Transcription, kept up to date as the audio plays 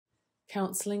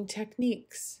Counselling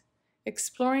Techniques,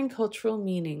 Exploring Cultural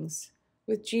Meanings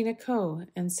with Gina Coe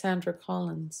and Sandra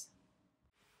Collins.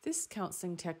 This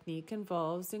counseling technique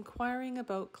involves inquiring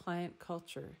about client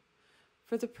culture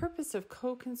for the purpose of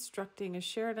co-constructing a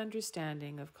shared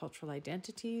understanding of cultural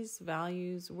identities,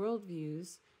 values,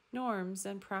 worldviews, norms,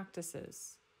 and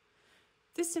practices.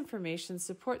 This information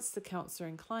supports the counselor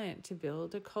and client to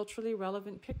build a culturally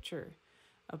relevant picture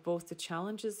of both the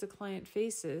challenges the client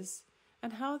faces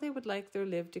and how they would like their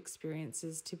lived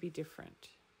experiences to be different.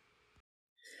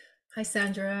 Hi,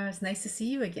 Sandra. It's nice to see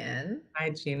you again.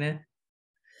 Hi, Gina.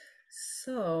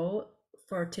 So,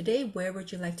 for today, where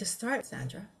would you like to start,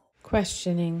 Sandra?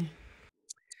 Questioning.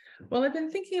 Well, I've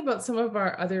been thinking about some of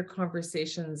our other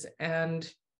conversations,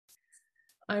 and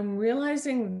I'm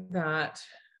realizing that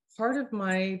part of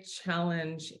my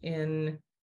challenge in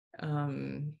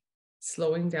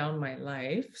slowing down my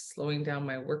life, slowing down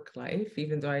my work life,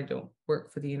 even though I don't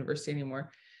work for the university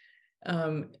anymore,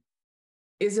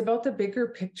 is about the bigger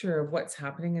picture of what's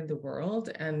happening in the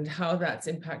world and how that's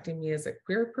impacting me as a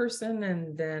queer person,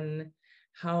 and then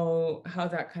how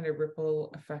that kind of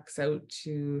ripple effects out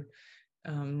to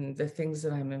the things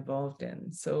that I'm involved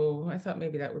in. So I thought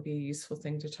maybe that would be a useful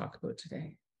thing to talk about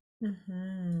today.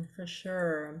 For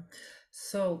sure.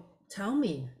 So, tell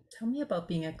me about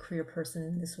being a queer person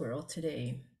in this world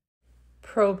today.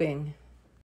 Probing.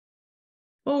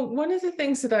 Well, one of the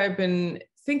things that I've been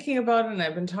thinking about and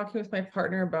I've been talking with my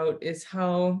partner about is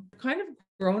how I've kind of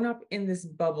grown up in this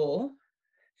bubble,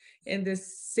 in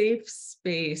this safe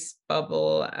space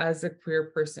bubble as a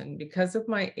queer person because of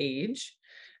my age,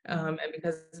 and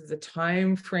because of the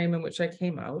time frame in which I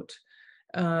came out.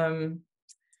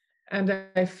 And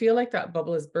I feel like that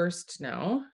bubble is burst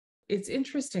now. It's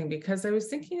interesting because I was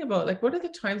thinking about, like, what are the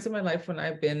times in my life when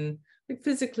I've been like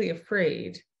physically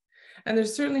afraid? And there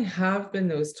certainly have been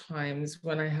those times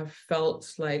when I have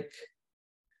felt like,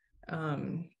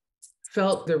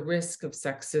 felt the risk of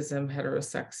sexism,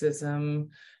 heterosexism,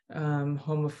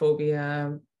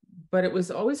 homophobia, but it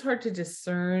was always hard to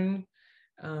discern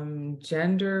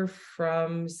gender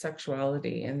from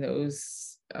sexuality in those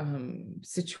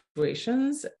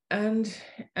situations. And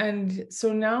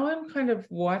so now I'm kind of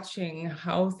watching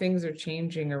how things are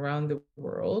changing around the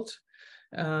world.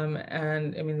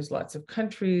 And I mean, there's lots of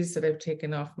countries that I've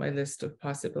taken off my list of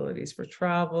possibilities for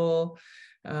travel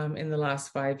in the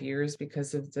last 5 years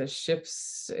because of the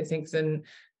shifts. I think then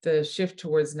the shift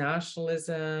towards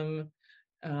nationalism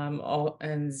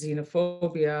and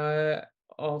xenophobia,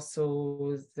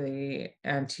 also the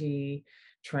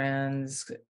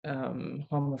anti-trans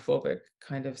homophobic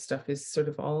kind of stuff is sort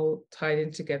of all tied in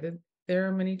together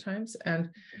there many times. And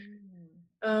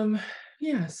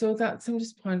yeah, so that's, I'm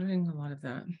just pondering a lot of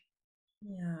that.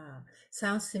 Yeah,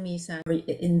 sounds to me, Sandra,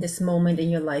 in this moment in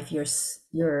your life,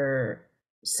 you're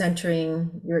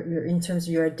centering your in terms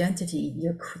of your identity.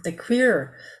 The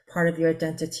queer part of your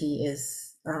identity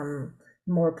is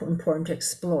more important to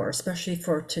explore, especially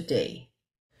for today.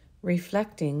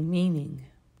 Reflecting meaning.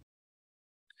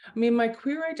 I mean, my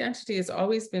queer identity has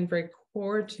always been very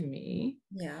core to me.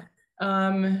 Yeah.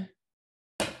 I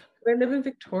live in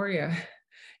Victoria,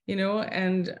 you know,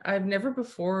 and I've never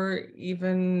before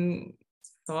even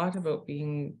thought about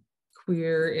being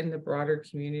queer in the broader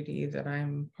community that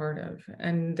I'm part of.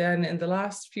 And then in the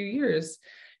last few years,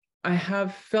 I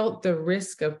have felt the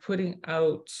risk of putting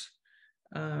out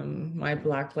my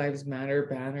Black Lives Matter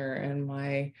banner and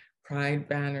my Pride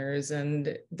banners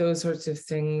and those sorts of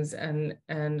things, and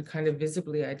kind of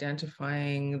visibly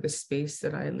identifying the space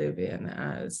that I live in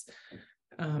as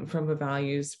from a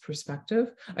values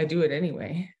perspective. I do it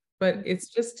anyway, but it's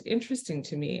just interesting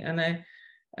to me. And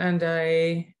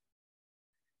I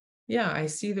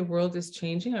see the world is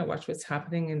changing. I watch what's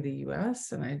happening in the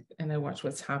US, and I watch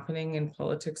what's happening in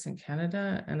politics in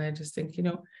Canada. And I just think, you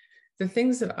know, the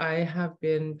things that I have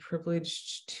been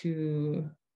privileged to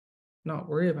not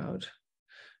worry about,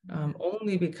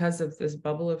 only because of this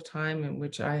bubble of time in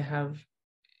which I have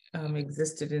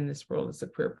existed in this world as a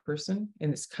queer person,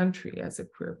 in this country as a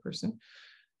queer person.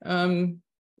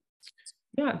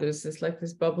 Yeah, there's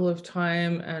this bubble of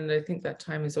time, and I think that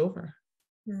time is over.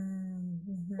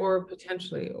 Or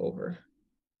potentially over.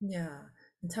 Yeah.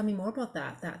 And tell me more about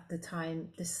that the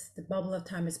bubble of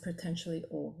time is potentially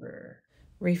over.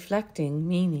 Reflecting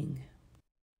meaning.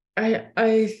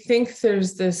 I think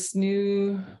there's this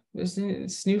new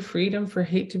freedom for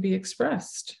hate to be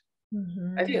expressed.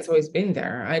 I think it's always been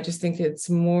there. I just think it's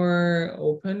more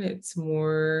open, it's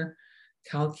more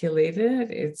calculated,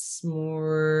 it's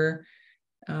more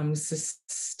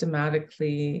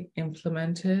systematically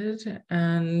implemented.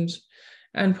 And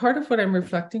part of what I'm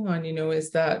reflecting on, you know,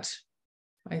 is that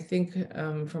I think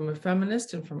from a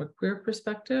feminist and from a queer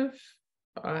perspective,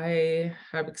 I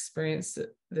have experienced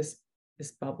this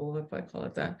bubble, if I call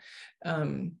it that,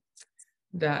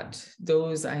 that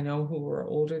those I know who were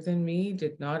older than me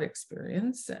did not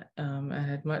experience. I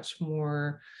had much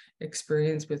more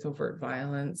experience with overt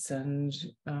violence and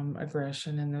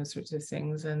aggression and those sorts of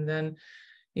things. And then,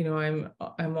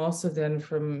 I'm also then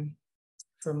from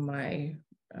my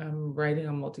writing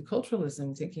on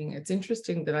multiculturalism, thinking it's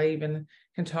interesting that I even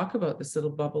can talk about this little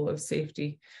bubble of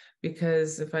safety,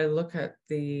 because if I look at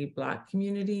the Black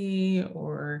community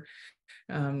or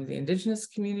the Indigenous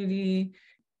community,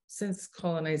 since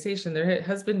colonization, there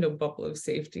has been no bubble of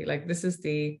safety. Like this is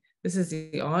the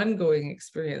ongoing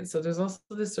experience. So there's also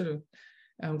this sort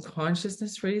of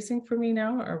consciousness raising for me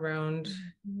now around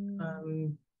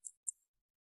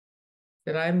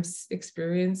that I'm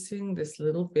experiencing this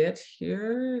little bit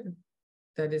here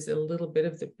that is a little bit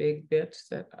of the big bit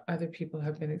that other people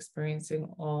have been experiencing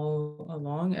all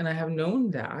along. And I have known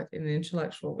that in an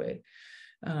intellectual way,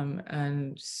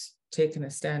 and taken a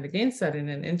stand against that in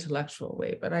an intellectual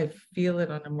way, but I feel it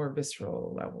on a more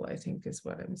visceral level, I think is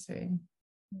what I'm saying.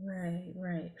 Right,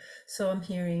 right. So I'm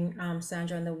hearing,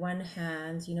 Sandra, on the one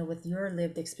hand, with your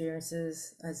lived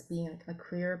experiences as being a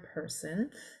queer person,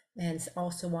 and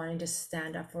also wanting to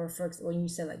stand up for when you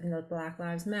said, like, Black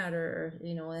Lives Matter,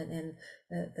 and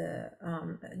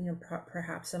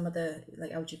perhaps some of the,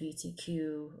 like,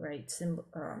 LGBTQ, right, symbol,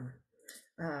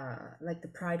 like the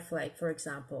pride flag, for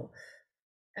example.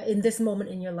 In this moment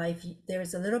in your life,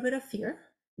 there's a little bit of fear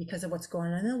because of what's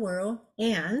going on in the world,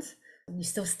 and you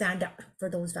still stand up for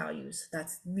those values.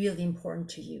 That's really important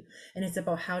to you. And it's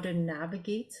about how to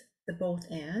navigate the both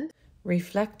and.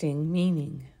 Reflecting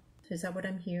meaning. Is that what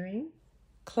I'm hearing?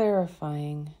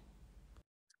 Clarifying.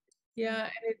 Yeah,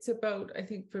 and it's about, I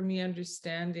think for me,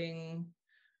 understanding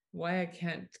why I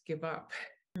can't give up.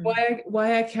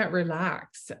 Why I can't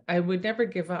relax. I would never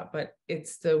give up, but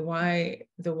it's the why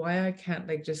I can't,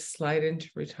 like, just slide into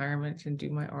retirement and do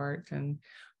my art, and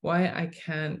why I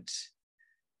can't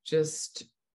just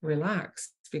relax,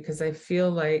 because I feel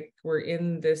like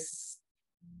we've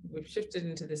shifted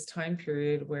into this time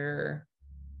period where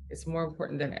it's more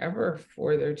important than ever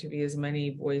for there to be as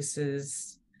many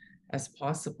voices as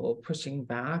possible pushing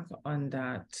back on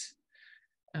that,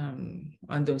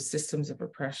 on those systems of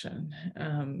oppression.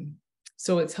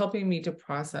 So it's helping me to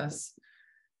process.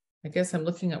 I guess I'm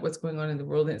looking at what's going on in the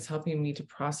world, and it's helping me to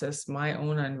process my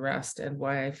own unrest and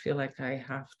why I feel like I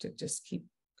have to just keep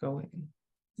going.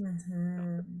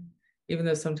 Mm-hmm. Even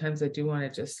though sometimes I do want to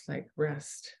just, like,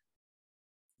 rest.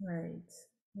 Right,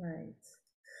 right.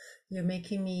 You're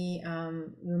making me,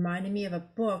 reminding me of a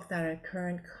book that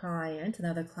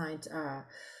another client,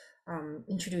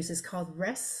 introduces, called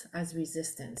Rest as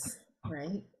Resistance,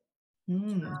 right?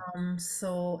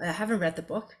 So I haven't read the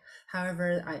book.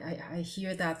 However, I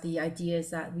hear that the idea is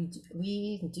that we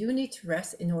do need to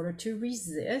rest in order to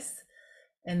resist,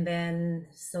 and then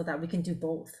so that we can do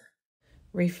both.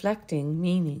 Reflecting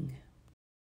meaning.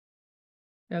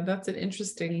 Yeah, that's an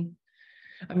interesting,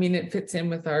 I mean, it fits in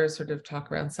with our sort of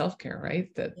talk around self-care,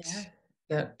 right?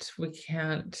 That we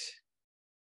can't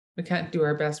do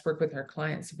our best work with our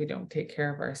clients if we don't take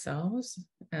care of ourselves.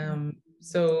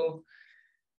 So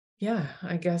yeah,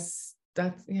 I guess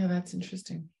that's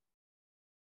interesting.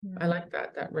 I like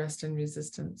that rest and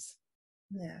resistance.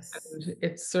 Yes. And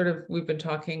it's sort of, we've been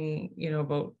talking,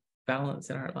 about balance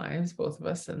in our lives, both of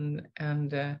us, and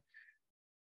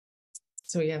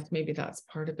so yes, maybe that's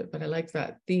part of it. But I like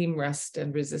that theme, rest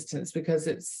and resistance, because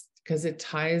it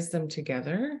ties them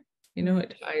together.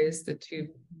 It ties the two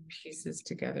pieces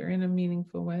together in a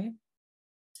meaningful way.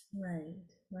 Right,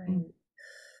 right.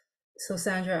 So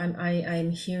Sandra,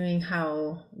 I'm hearing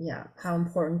how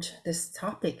important this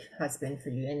topic has been for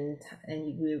you,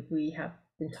 and we have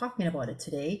been talking about it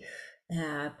today.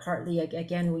 Partly,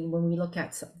 again, when we look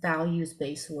at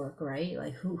values-based work, right?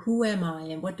 Like who am I,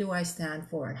 and what do I stand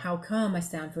for, and how come I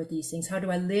stand for these things? How do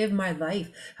I live my life?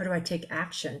 How do I take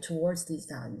action towards these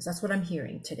values? That's what I'm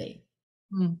hearing today.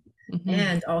 Mm-hmm.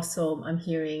 And also, I'm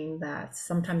hearing that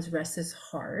sometimes rest is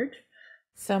hard.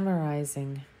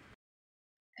 Summarizing.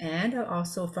 And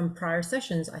also from prior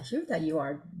sessions, I hear that you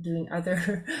are doing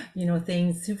other,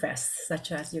 things to rest,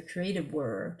 such as your creative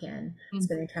work and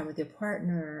spending time with your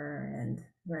partner, and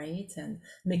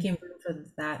making room for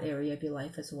that area of your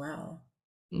life as well.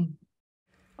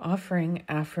 Offering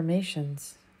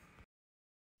affirmations.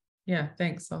 Yeah,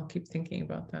 thanks. I'll keep thinking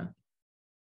about that.